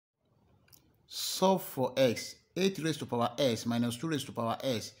solve for x. 8 raised to power s minus 2 raised to power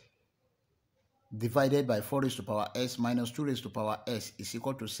s divided by 4 raised to power s minus 2 raised to power s is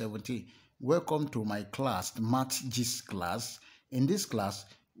equal to 17. Welcome to my class, the Math Gist class. In this class,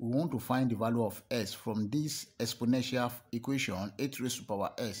 we want to find the value of s from this exponential equation, 8 raised to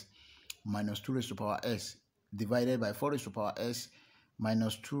power s minus 2 raised to power s divided by 4 raised to power s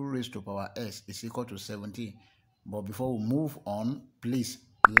minus 2 raised to power s is equal to 17. But before we move on, please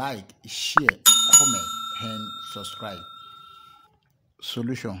like, share, comment, and subscribe.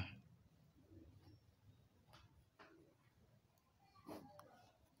 Solution.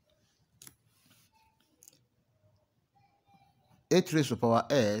 Eight raised to power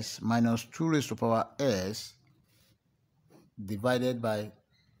s minus 2 raised to power s divided by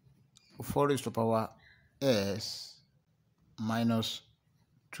 4 raised to power s minus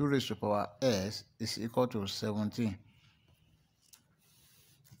 2 raised to power s is equal to 17.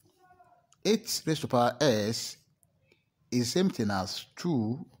 8 raised to power s is same thing as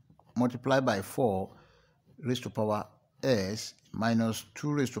 2 multiplied by 4 raised to power s minus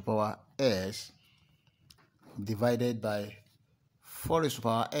 2 raised to power s divided by 4 raised to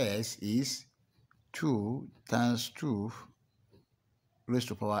power s is 2 times 2 raised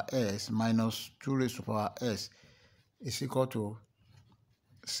to power s minus 2 raised to power s is equal to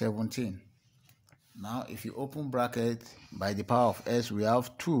 17. Now, if you open bracket by the power of s, we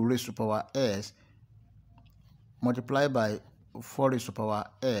have 2 raised to power s multiplied by 4 raised to power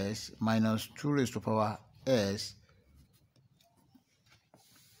s minus 2 raised to power s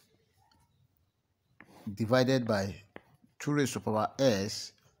divided by 2 raised to power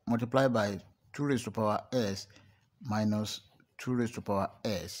s multiplied by 2 raised to power s minus 2 raised to power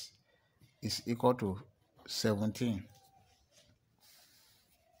s is equal to 17.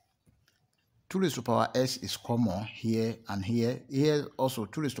 2 raised to power s is common here and here. Here also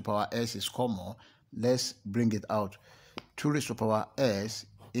 2 raised to power s is common. Let's bring it out. 2 raised to power s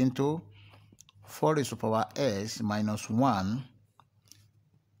into 4 raised to power s minus 1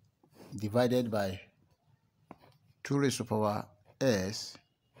 divided by 2 raised to power s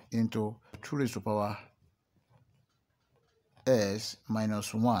into 2 raised to power s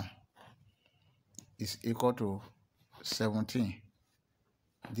minus 1 is equal to 17.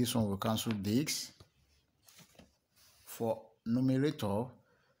 This one will cancel this. For numerator,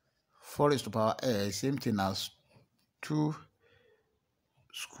 4 raised to power s, same thing as 2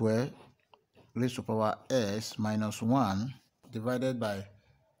 square raised to power s minus 1 divided by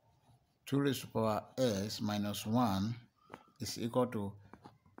 2 raised to power s minus 1 is equal to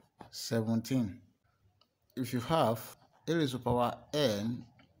 17. If you have a raised to power n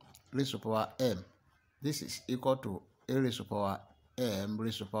raised to power m, this is equal to a raised to power m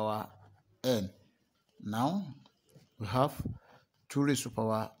raised to power n. Now we have 2 raised to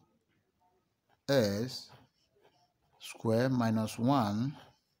power s square minus 1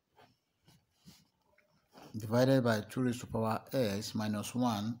 divided by 2 raised to power s minus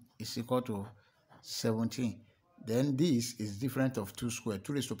 1 is equal to 17. Then this is different of 2 square.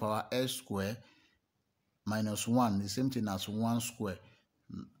 2 raised to power s square minus 1, the same thing as 1 square.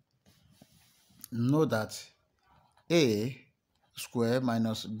 Know that a square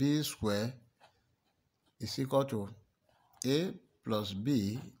minus b square is equal to a plus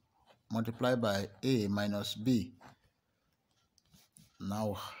b multiplied by a minus b.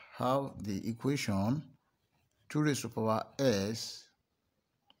 Now have the equation 2 raised to power s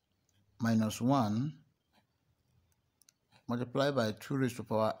minus 1 multiplied by 2 raised to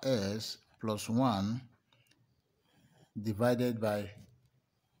power s plus 1 divided by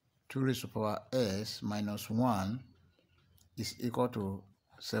 2 raised to power s minus 1 is equal to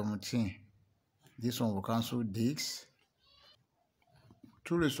 17. This one will cancel this.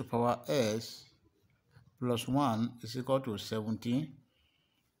 2 raised to power s plus 1 is equal to 17.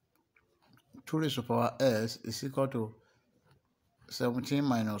 2 raised to power s is equal to 17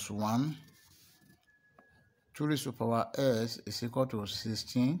 minus 1. 2 raised to power s is equal to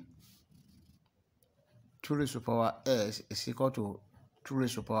 16. 2 raised to power s is equal to 2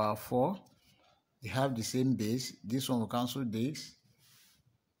 raised to power 4. They have the same base. This one will cancel this.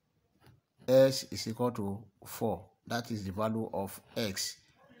 S is equal to 4. That is the value of x.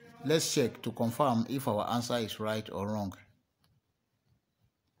 Let's check to confirm if our answer is right or wrong.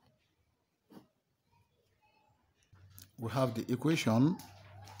 We have the equation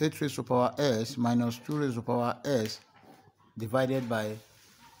 8 raised to power s minus 2 raised to power s divided by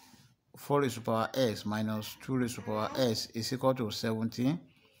 4 raised to power s minus 2 raised to power s is equal to 17.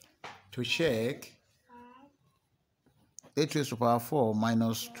 To check, 8 raised to power 4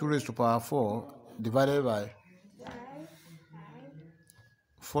 minus 2 raised to power 4 divided by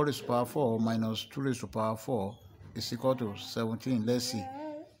 4 raised to power 4 minus 2 raised to power 4 is equal to 17. Let's see.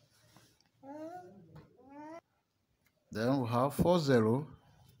 Then we have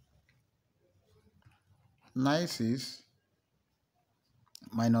 4096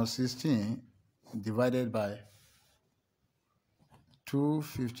 minus 16 divided by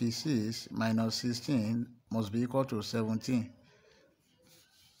 256 minus 16 must be equal to 17.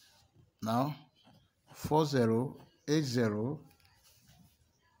 Now 4080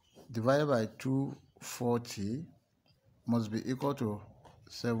 divided by 240 must be equal to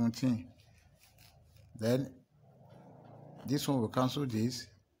 17. Then this one will cancel this.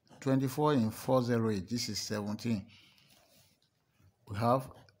 24 in 408, this is 17. We have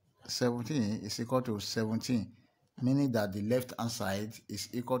 17 is equal to 17, meaning that the left hand side is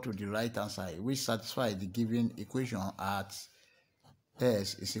equal to the right hand side, which satisfies the given equation at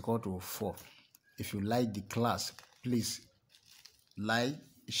s is equal to 4. If you like the class, please like,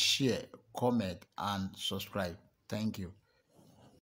 share, comment, and subscribe. Thank you.